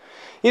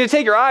 You need to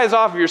take your eyes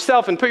off of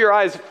yourself and put your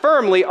eyes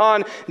firmly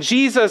on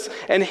Jesus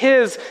and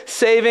his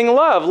saving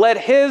love. Let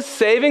his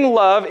saving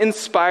love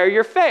inspire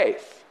your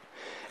faith.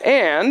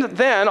 And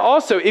then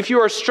also, if you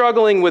are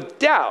struggling with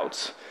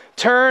doubt,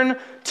 turn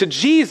to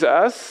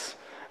Jesus,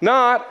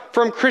 not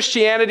from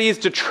Christianity's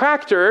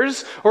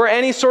detractors or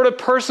any sort of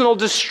personal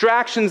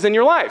distractions in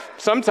your life.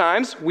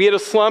 Sometimes we hit a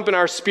slump in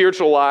our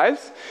spiritual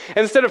lives.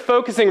 Instead of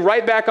focusing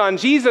right back on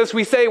Jesus,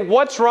 we say,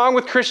 what's wrong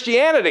with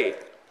Christianity?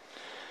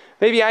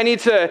 Maybe I need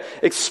to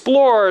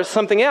explore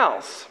something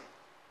else.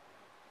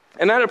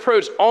 And that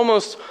approach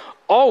almost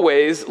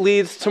always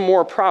leads to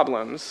more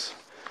problems.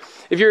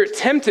 If you're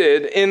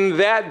tempted in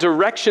that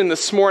direction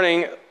this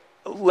morning,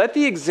 let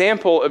the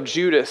example of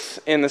Judas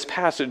in this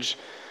passage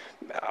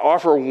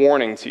offer a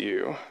warning to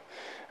you.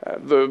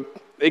 The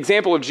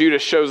example of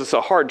Judas shows us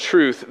a hard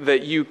truth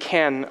that you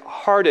can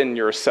harden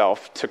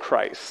yourself to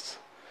Christ.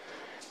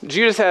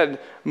 Judas had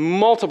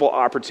multiple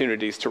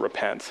opportunities to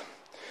repent.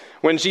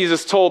 When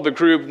Jesus told the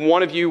group,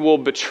 one of you will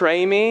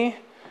betray me,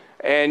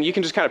 and you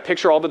can just kind of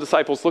picture all the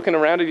disciples looking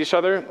around at each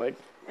other, like,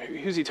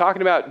 who's he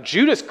talking about?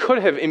 Judas could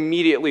have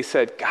immediately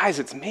said, guys,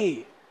 it's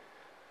me.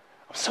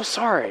 I'm so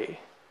sorry.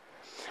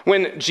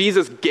 When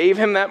Jesus gave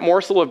him that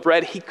morsel of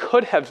bread, he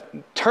could have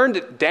turned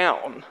it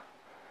down.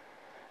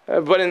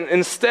 But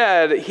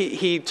instead,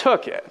 he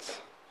took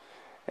it.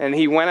 And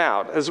he went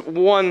out. As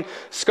one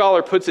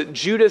scholar puts it,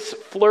 Judas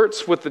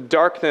flirts with the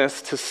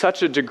darkness to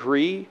such a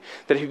degree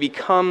that he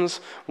becomes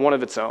one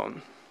of its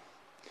own.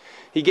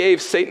 He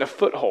gave Satan a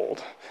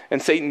foothold,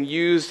 and Satan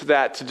used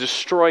that to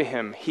destroy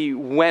him. He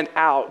went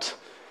out,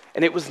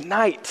 and it was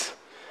night.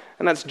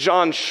 And that's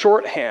John's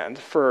shorthand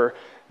for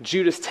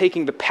Judas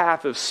taking the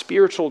path of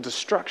spiritual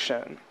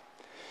destruction.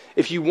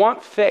 If you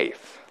want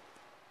faith,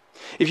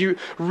 if you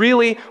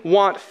really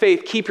want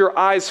faith, keep your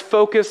eyes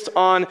focused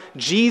on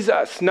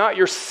Jesus, not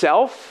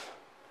yourself,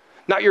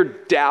 not your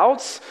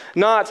doubts,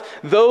 not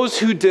those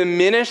who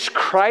diminish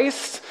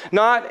Christ,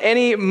 not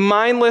any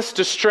mindless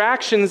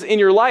distractions in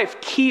your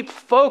life. Keep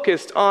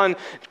focused on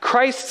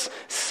Christ's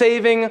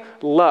saving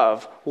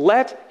love.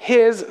 Let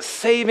his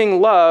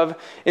saving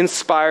love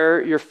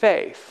inspire your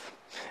faith.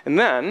 And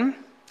then,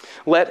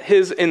 let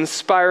his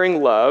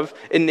inspiring love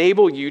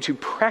enable you to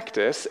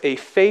practice a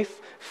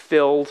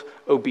faith-filled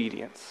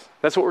obedience.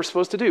 That's what we're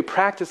supposed to do.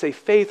 Practice a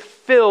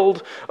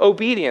faith-filled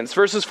obedience.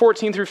 Verses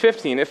 14 through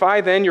 15. If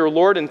I then, your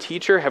Lord and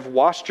teacher, have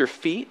washed your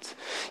feet,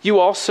 you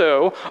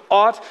also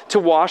ought to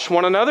wash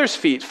one another's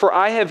feet. For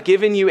I have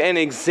given you an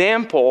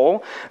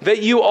example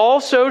that you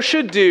also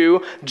should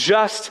do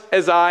just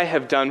as I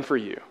have done for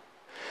you.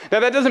 Now,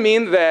 that doesn't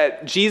mean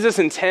that Jesus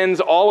intends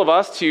all of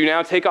us to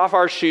now take off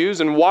our shoes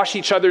and wash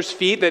each other's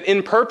feet, that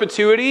in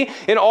perpetuity,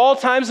 in all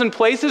times and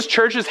places,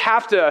 churches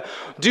have to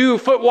do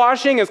foot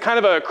washing as kind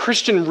of a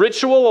Christian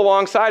ritual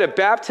alongside of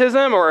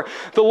baptism or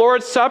the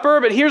Lord's Supper.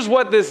 But here's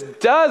what this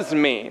does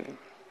mean.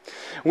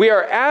 We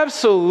are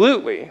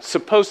absolutely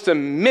supposed to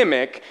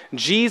mimic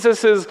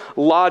Jesus'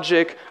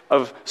 logic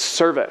of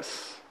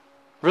service.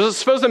 We're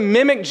supposed to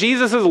mimic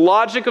Jesus'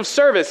 logic of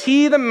service.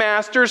 He, the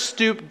master,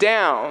 stooped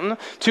down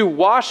to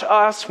wash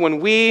us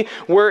when we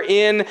were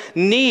in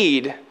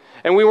need,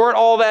 and we weren't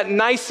all that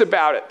nice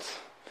about it.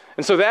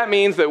 And so that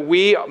means that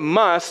we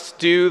must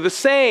do the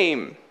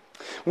same.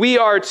 We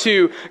are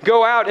to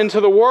go out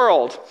into the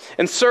world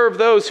and serve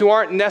those who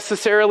aren't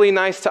necessarily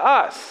nice to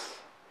us.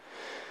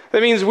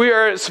 That means we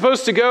are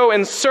supposed to go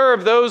and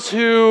serve those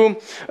who,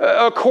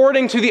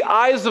 according to the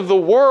eyes of the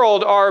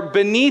world, are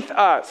beneath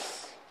us.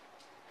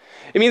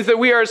 It means that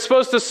we are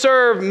supposed to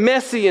serve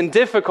messy and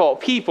difficult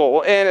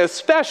people, and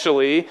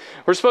especially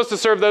we're supposed to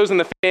serve those in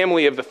the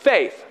family of the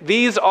faith.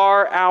 These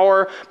are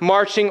our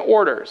marching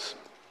orders.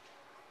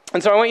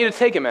 And so I want you to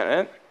take a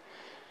minute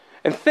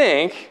and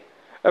think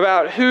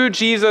about who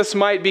Jesus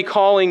might be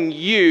calling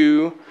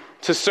you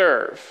to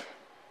serve.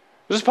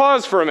 Just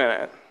pause for a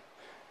minute.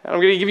 I'm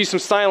going to give you some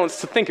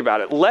silence to think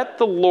about it. Let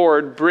the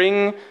Lord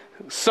bring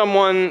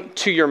someone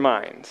to your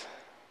mind.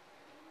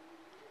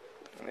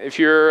 If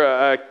you're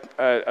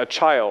a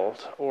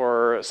child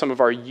or some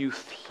of our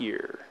youth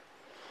here,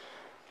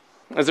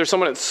 is there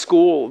someone at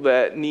school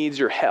that needs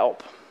your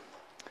help?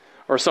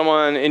 Or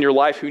someone in your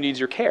life who needs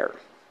your care?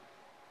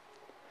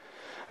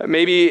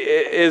 Maybe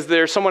is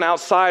there someone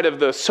outside of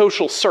the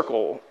social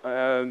circle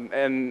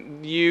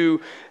and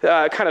you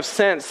kind of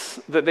sense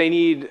that they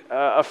need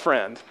a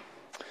friend?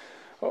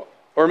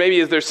 Or maybe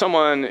is there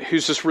someone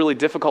who's just really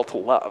difficult to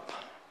love?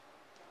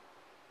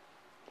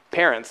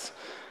 Parents,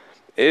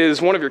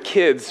 is one of your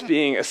kids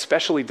being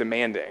especially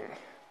demanding?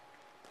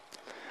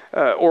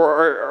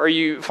 Or are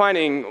you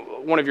finding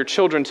one of your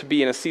children to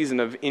be in a season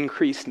of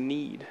increased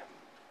need?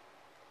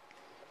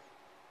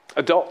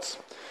 Adults,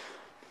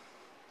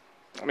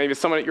 maybe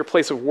someone at your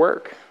place of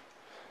work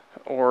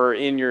or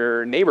in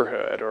your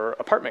neighborhood or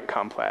apartment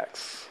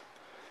complex.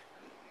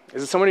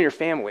 Is it someone in your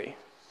family?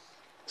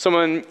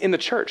 Someone in the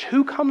church?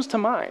 Who comes to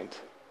mind?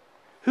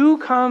 Who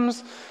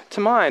comes to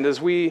mind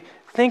as we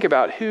think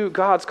about who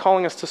God's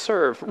calling us to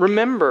serve?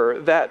 Remember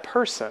that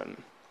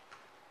person.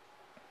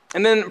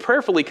 And then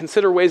prayerfully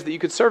consider ways that you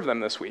could serve them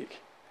this week.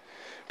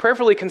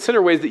 Prayerfully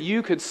consider ways that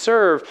you could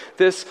serve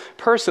this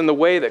person the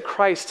way that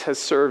Christ has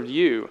served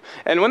you.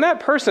 And when that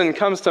person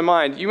comes to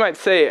mind, you might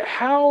say,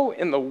 how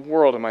in the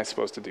world am I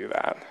supposed to do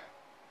that?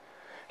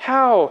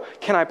 How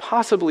can I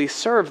possibly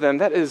serve them?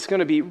 That is going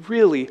to be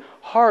really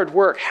hard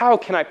work. How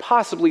can I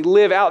possibly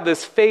live out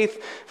this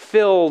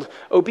faith-filled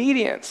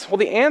obedience? Well,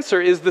 the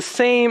answer is the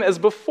same as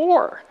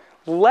before.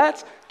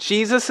 Let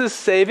Jesus'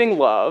 saving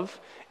love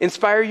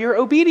inspire your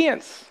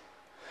obedience.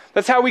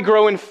 That's how we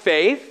grow in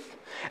faith.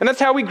 And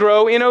that's how we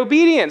grow in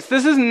obedience.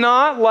 This is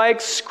not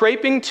like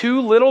scraping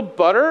too little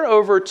butter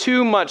over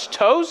too much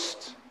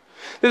toast.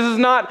 This is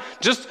not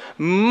just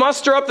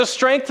muster up the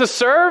strength to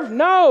serve.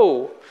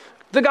 No,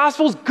 the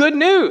gospel is good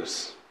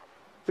news.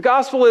 The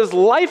gospel is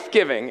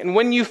life-giving. And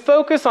when you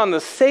focus on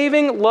the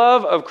saving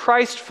love of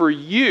Christ for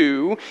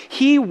you,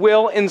 he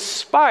will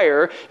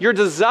inspire your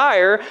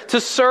desire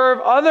to serve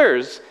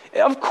others.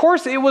 Of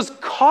course, it was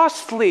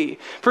costly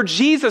for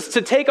Jesus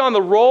to take on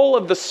the role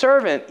of the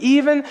servant,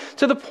 even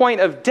to the point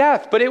of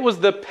death, but it was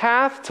the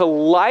path to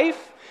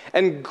life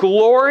and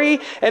glory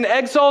and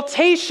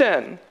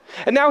exaltation.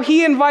 And now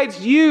he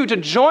invites you to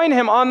join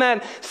him on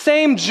that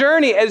same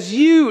journey. As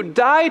you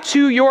die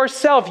to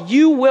yourself,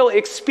 you will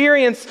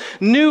experience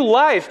new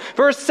life.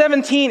 Verse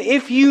 17,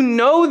 if you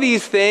know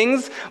these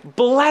things,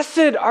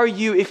 blessed are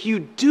you if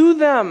you do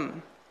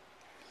them.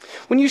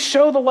 When you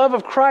show the love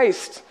of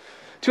Christ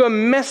to a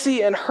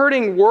messy and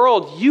hurting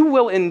world, you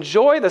will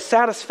enjoy the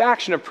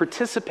satisfaction of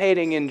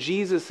participating in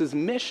Jesus'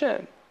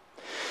 mission.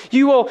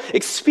 You will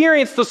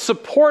experience the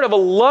support of a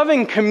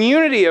loving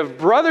community of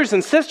brothers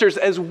and sisters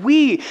as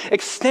we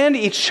extend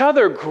each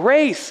other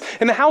grace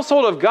in the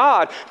household of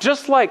God,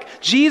 just like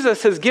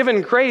Jesus has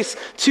given grace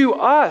to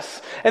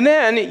us. And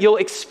then you'll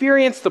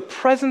experience the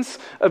presence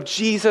of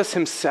Jesus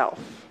himself.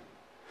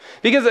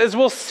 Because as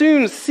we'll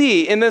soon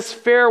see in this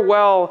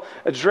farewell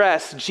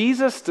address,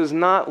 Jesus does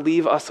not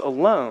leave us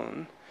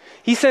alone.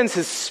 He sends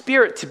his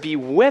Spirit to be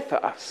with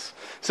us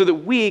so that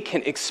we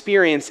can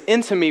experience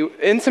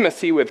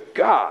intimacy with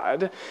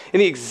God in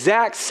the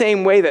exact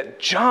same way that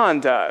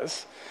John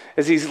does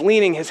as he's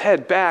leaning his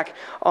head back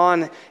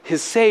on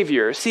his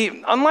Savior.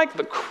 See, unlike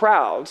the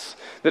crowds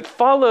that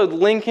followed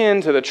Lincoln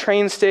to the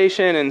train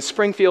station in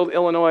Springfield,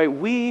 Illinois,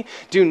 we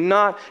do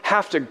not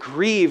have to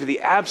grieve the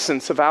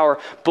absence of our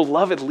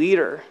beloved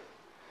leader.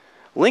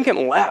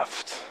 Lincoln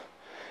left,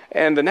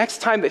 and the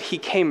next time that he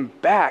came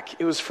back,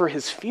 it was for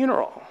his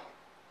funeral.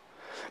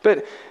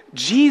 But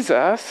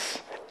Jesus,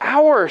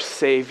 our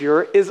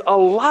Savior, is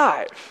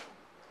alive,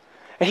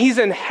 and he's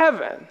in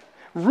heaven,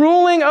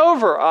 ruling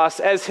over us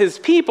as his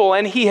people,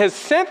 and he has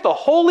sent the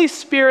Holy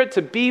Spirit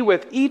to be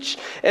with each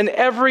and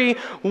every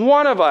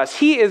one of us.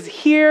 He is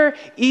here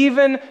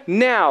even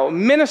now,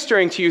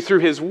 ministering to you through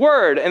his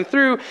word and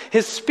through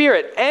his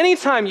Spirit.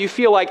 Anytime you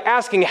feel like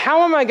asking,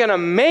 how am I going to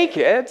make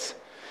it?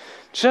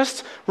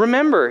 Just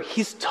remember,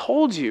 he's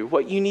told you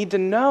what you need to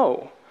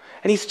know,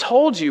 and he's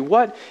told you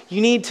what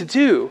you need to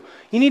do.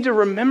 You need to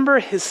remember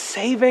his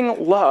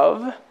saving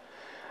love,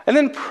 and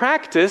then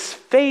practice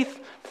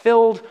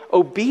faith-filled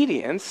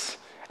obedience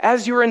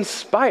as you're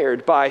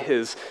inspired by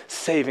his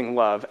saving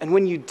love. And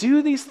when you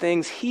do these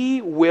things,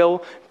 he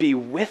will be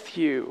with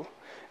you,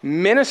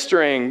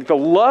 ministering the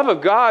love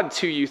of God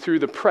to you through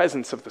the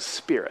presence of the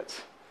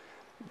Spirit.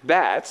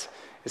 That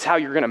is how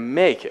you're going to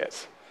make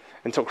it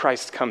until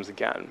Christ comes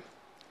again.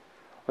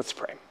 Let's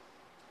pray.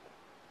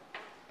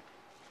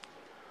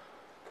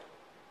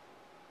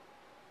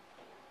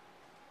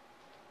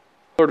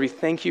 Lord, we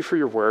thank you for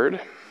your word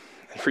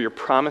and for your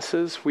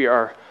promises. We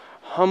are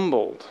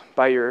humbled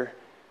by your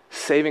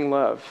saving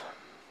love.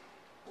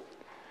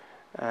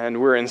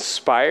 And we're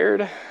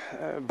inspired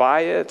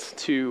by it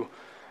to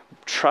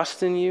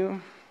trust in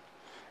you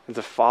and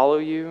to follow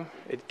you.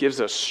 It gives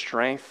us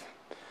strength.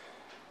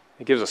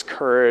 It gives us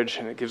courage,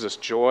 and it gives us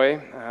joy.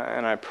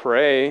 And I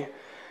pray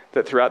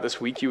that throughout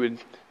this week you would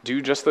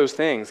do just those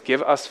things.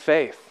 Give us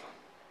faith.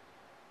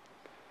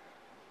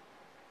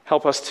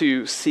 Help us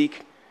to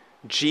seek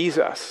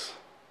Jesus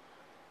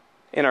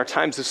in our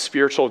times of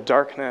spiritual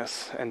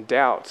darkness and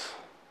doubt.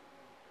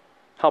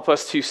 Help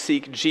us to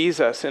seek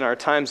Jesus in our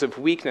times of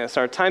weakness,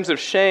 our times of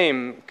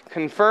shame.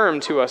 Confirm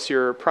to us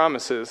your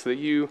promises that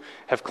you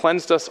have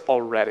cleansed us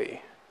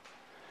already.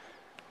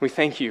 We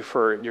thank you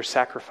for your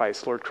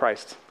sacrifice, Lord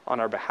Christ, on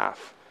our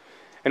behalf.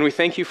 And we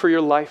thank you for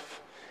your life,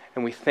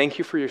 and we thank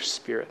you for your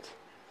Spirit.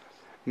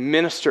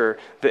 Minister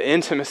the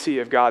intimacy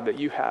of God that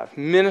you have.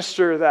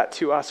 Minister that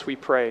to us, we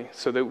pray,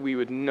 so that we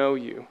would know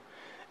you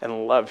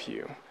and love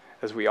you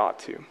as we ought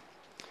to.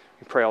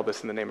 We pray all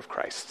this in the name of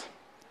Christ.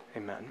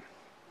 Amen.